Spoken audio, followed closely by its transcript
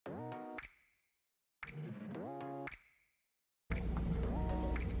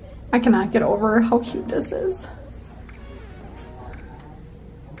I cannot get over how cute this is.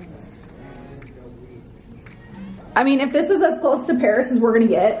 I mean, if this is as close to Paris as we're gonna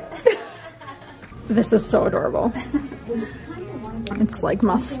get, this is so adorable. It's like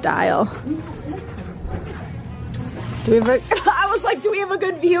my style. Do we have a, I was like, do we have a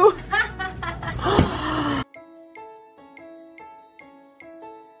good view?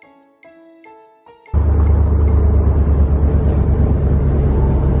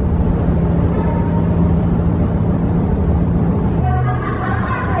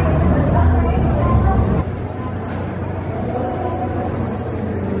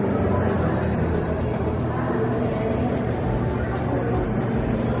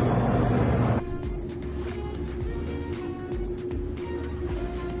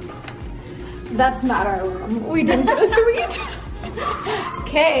 That's not our room. We didn't get a suite.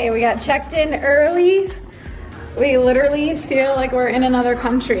 Okay, we got checked in early. We literally feel like we're in another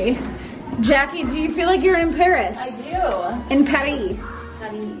country. Jackie, do you feel like you're in Paris? I do. In Paris.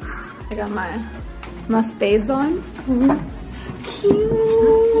 I got my spades on. Ooh.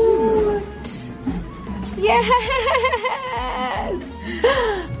 Cute. Yes.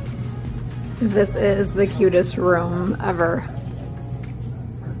 This is the cutest room ever.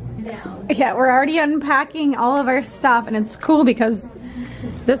 Yeah, we're already unpacking all of our stuff, and it's cool because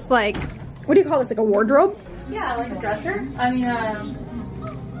this, like, what do you call this? Like a wardrobe? Yeah, like a dresser. I mean,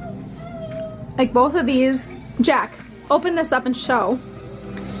 like both of these. Jack, open this up and show.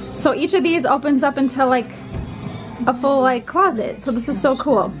 So each of these opens up into like a full like closet. So this is so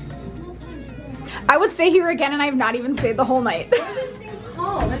cool. I would stay here again, and I have not even stayed the whole night. What are these things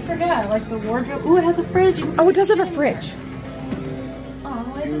called? I forgot. Like the wardrobe. Ooh, it has a fridge. Oh, it does have a fridge. Oh,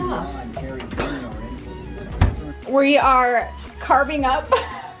 why is it off? We are carving up,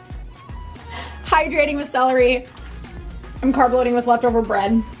 hydrating with celery. I'm carb loading with leftover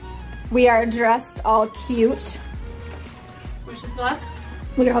bread. We are dressed all cute. Wish us luck.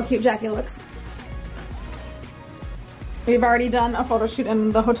 Look at how cute Jackie looks. We've already done a photo shoot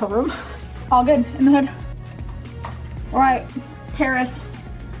in the hotel room. All good in the hood. All right, Paris.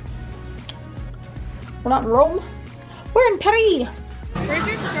 We're not in Rome. We're in Paris. Where's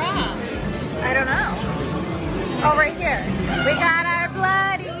your straw? I don't know. Oh, right here. We got our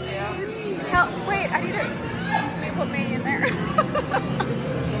bloody. Help! Wait, I need to. Can you put me in there?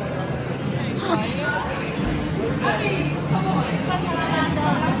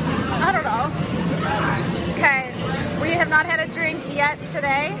 I don't know. Okay, we have not had a drink yet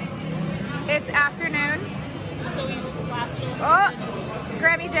today. It's afternoon. So we last year. Oh,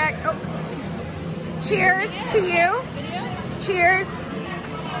 grab me, Jack. Oh. Cheers to you. Cheers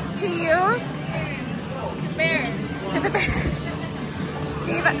to you. Bears. To the bears.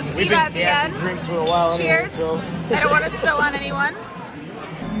 Steve We've been at the end. drinks for a while. Cheers. Anyway, so. I don't want to spill on anyone.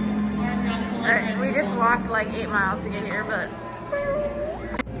 Alright, so we just walked like 8 miles to get here, but...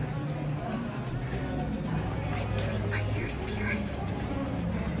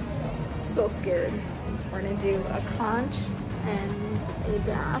 So scared. We're gonna do a conch and a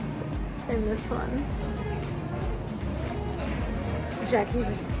bath in this one.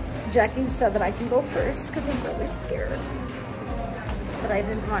 Jackie said that I can go first because I'm really scared. But I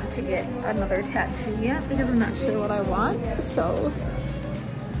didn't want to get another tattoo yet because I'm not sure what I want. So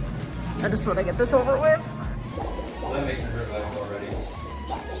I just want to get this over with. Well, that makes it real nice already.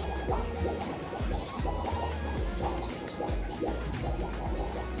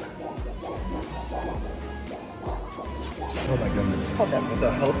 Oh my goodness. Hold this. What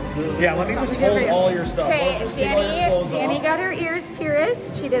the hell? Yeah, let me just hold all your stuff. Okay, Just take all your clothes Danny off. got her ears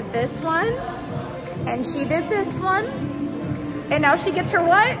pierced. She did this one, and she did this one, and now she gets her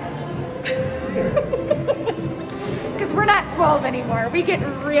what? Because we're not 12 anymore. We get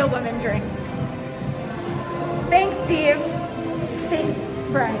real women drinks. Thanks, Steve. Thanks,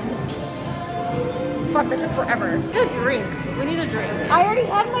 Brian. Fuck, that took forever. We need a drink. We need a drink. I already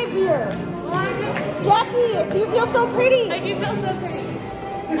had my beer. Jackie, do you feel so pretty? I do feel so pretty.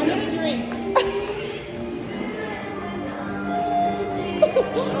 I need a drink.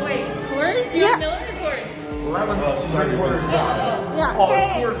 Oh wait, Coors? Do you want Miller or Coors? 11 quarters gone. Yeah. Oh,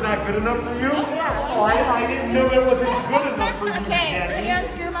 Okay. the Coors not good enough for you? Yeah. Oh, I didn't know that wasn't good enough for you. Okay, Jackie. ready to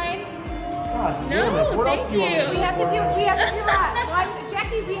unscrew mine? God No, damn it. What else thank do you want me you. to We have to do that. Well,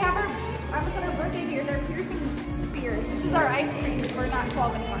 Jackie, we have our, I almost said our birthday beers, our piercing beers. This is our ice cream. We're not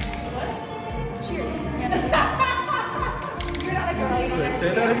 12 anymore. Cheers. You're not a girl. You don't have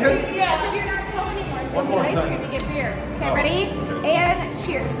Say that again? Yeah, so you're not 12 anymore. So One more ice time. cream to get beer. Okay, ready? And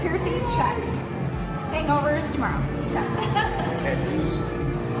cheers. Piercings, check. Hangovers, tomorrow. Check. Tattoos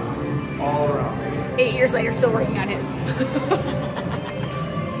all around. 8 years later, still working on his.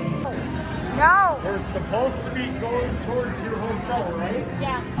 No. We're supposed to be going towards your hotel, right?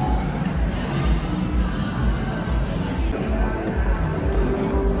 Yeah.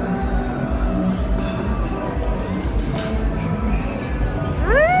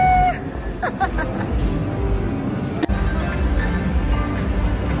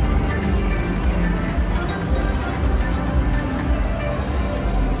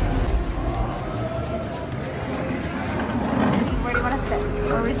 Where do you want to sit?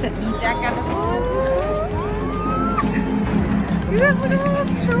 Where are we sitting? Jack got the food. You guys look at all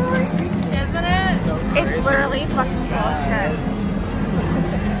this jewelry. Isn't it? It's literally fucking bullshit.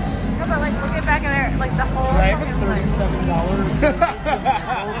 No, but like, we'll get back in there, like the whole fucking place.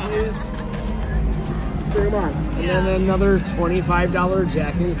 $37. Bring them on. And then another $25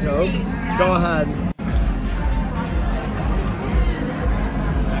 Jack and Coke. Go ahead.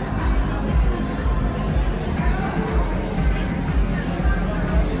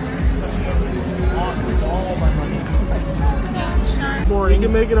 You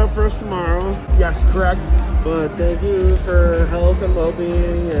can make it up for us tomorrow. Yes, correct. But thank you for health and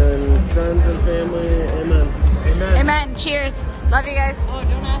well-being and friends and family. Amen. Amen. Amen. Cheers. Love you guys. Oh,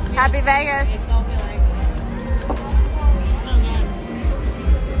 don't ask me. Happy Vegas. I'll be like, oh god.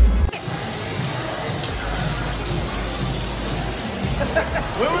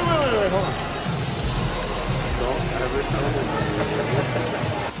 Wait, hold on. Don't ever tell me.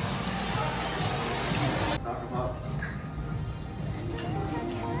 Talk about.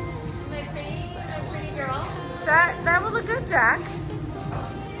 My pretty girl. That would look good, Jack.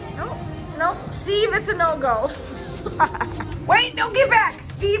 No, Steve, it's a no-go. Wait, don't get back.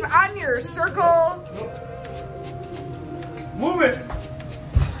 Steve, on your circle. Move it.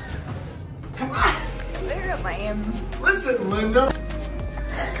 Come on. They're lame. Listen, Linda.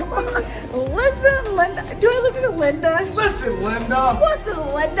 Come on. Listen, Linda. Do I look like Linda? Listen, Linda.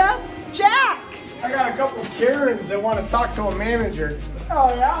 Listen, Linda. Jack. I got a couple Karens that want to talk to a manager.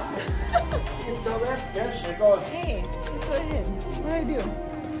 Oh, yeah? You can tell that? Yeah, she goes. Hey, guess what I did? What did I do?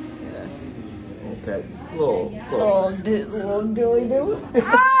 Do this. Okay. Little Dilly do.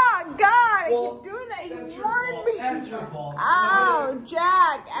 Oh, God. I keep doing that. He warned me. That's your fault. Oh,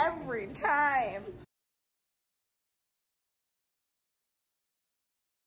 Jack, every time.